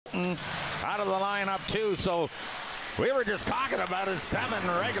Bolton out of the lineup too. So we were just talking about it. 7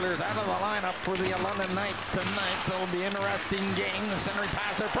 regulars out of the lineup for the London Knights tonight. So it'll be an interesting game. The center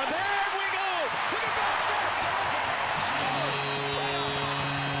passer for there we go. Look at that.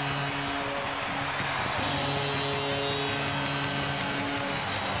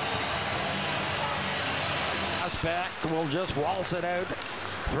 Back will just waltz it out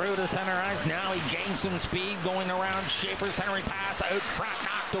through the center ice. Now he gains some speed going around Schaefer. Centering pass out front,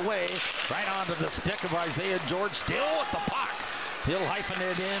 knocked away right onto the stick of Isaiah George. Still with the puck. He'll hyphen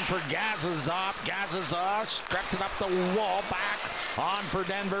it in for Gazazov. Gazazov stretches it up the wall. Back on for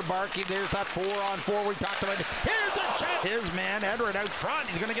Denver Barkey. There's that 4-on-4 we talked about. Here's the chance. His man Edward out front.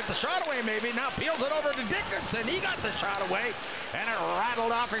 He's going to get the shot away maybe. Now peels it over to Dickinson. He got the shot away and it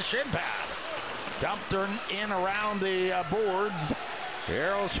rattled off his shin pad. Dumped her in around the boards.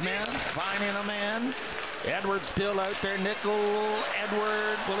 Aerosmith finding a man. Edward still out there. Nickel.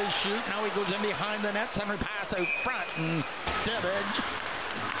 Edward, will he shoot? Now he goes in behind the net. Center pass out front. And Dibbage.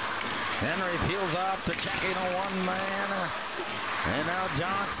 Henry peels off to checking a one-man. And now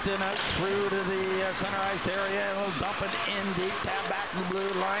Johnston out through to the center ice area. He'll dump it in deep. Tab back to the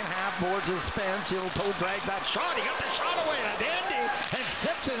blue line. Half boards is spent. He'll toe drag that shot. He got the shot away to Dandy. And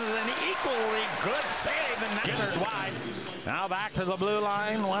Simpson with an equally good save. And Gillard wide. Now back to the blue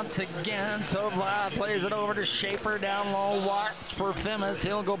line once again. So plays it over to Schaefer. Down low. Watch for Fimis.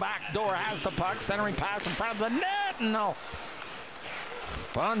 He'll go back door. Has the puck. Centering pass in front of the net. No.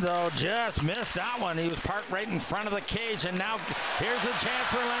 Fonzo just missed that one. He was parked right in front of the cage, and now here's a chance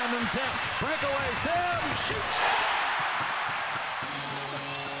for Landon Sim. Breakaway, Sim shoots.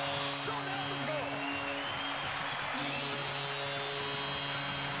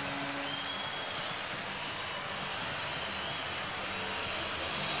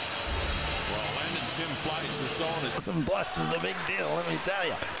 Well, Landon Sim flies the zone. Some bless is a big deal, let me tell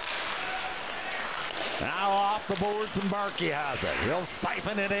you. Now off the boards and Barkey has it. He'll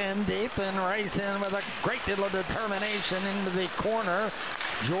siphon it in deep and race in with a great deal of determination into the corner.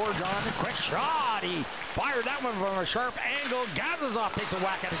 George on a quick shot. He fired that one from a sharp angle. Gazazov takes a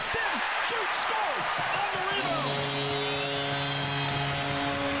whack at it. Sim shoots, scores on the rebound.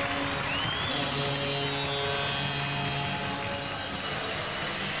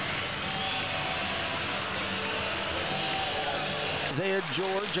 Isaiah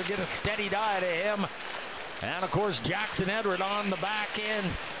George will get a steady die to him. And, of course, Jackson Edward on the back end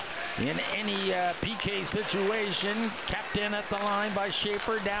in any PK situation. Kept in at the line by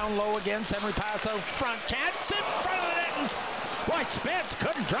Schaefer. Down low again. Henry pass out front. Chance in front of the net. Boy, Spence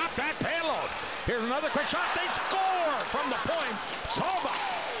couldn't drop that payload. Here's another quick shot. They score from the point. Soba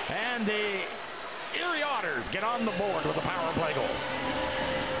and the Erie Otters get on the board with a power play goal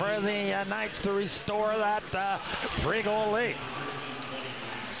for the Knights to restore that 3-goal lead.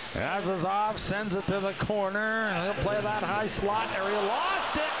 Gazazov sends it to the corner, and he'll play that high slot area.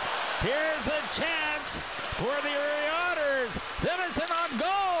 Lost it. Here's a chance for the Erie Otters. Dennison on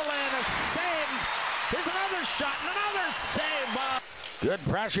goal, and a save. Here's another shot, and another save. Good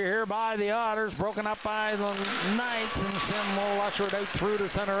pressure here by the Otters, broken up by the Knights, and Sim will usher it out through to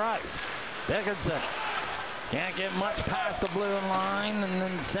center ice. Dickinson can't get much past the blue line, and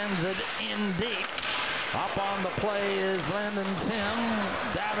then sends it in deep. Up on the play is Landon Sim.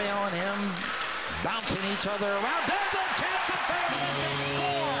 Davio and him bouncing each other around. There's a chance in front of him. They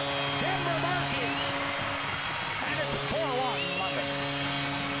score. Denver Barkey. And it's 4-1 London.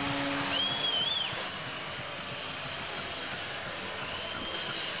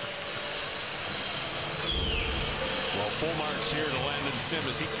 Well, full marks here to Landon Sim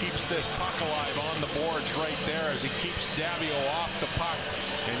as he keeps this puck alive on the boards right there as he keeps Davio off the puck.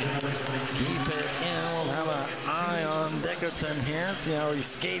 And keep it in. We'll have an eye on Dickinson here. See how he's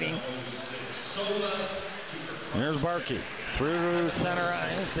skating. Here's Barkey through center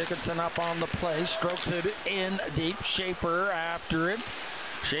ice. Dickinson up on the play. Strokes it in deep. Schaefer after it.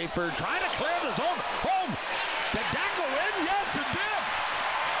 Schaefer trying to clear the zone. Home. Did that go in? Yes, it did.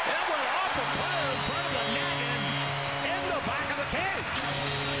 It went off the player in front of the net and in the back of the cage.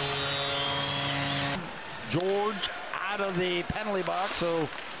 George out of the penalty box, so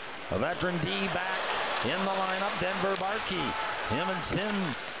a veteran D back in the lineup. Denver Barkey, him and Sim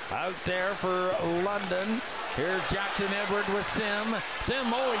out there for London. Here's Jackson Edward with Sim. Sim,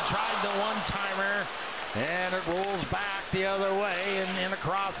 he tried the one-timer, and it rolls back the other way, and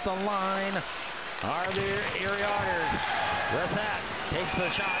across the line are the Erie Otters. Brissett takes the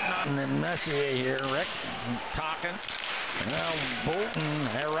shot, and then Messier here, Rick, talking. Well, Bolton,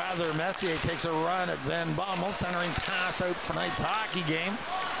 or rather Messier, takes a run at Van Bommel, centering pass out for tonight's hockey game.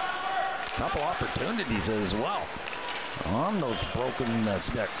 Couple opportunities as well. on those broken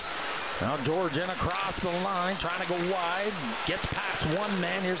sticks. Now George in across the line, trying to go wide. Gets past one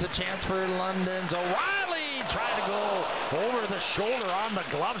man. Here's a chance for London's O'Reilly. Trying to go over the shoulder on the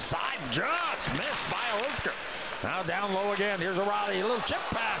glove side. Just missed by Olisker. Now down low again. Here's O'Reilly. A little chip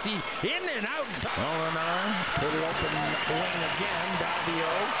pass. He in and out. Pretty open wing again.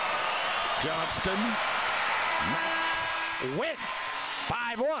 Davio. Johnston. Max. Win.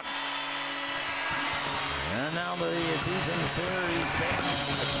 5-1. And now the season series stands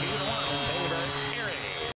 2-1 in favor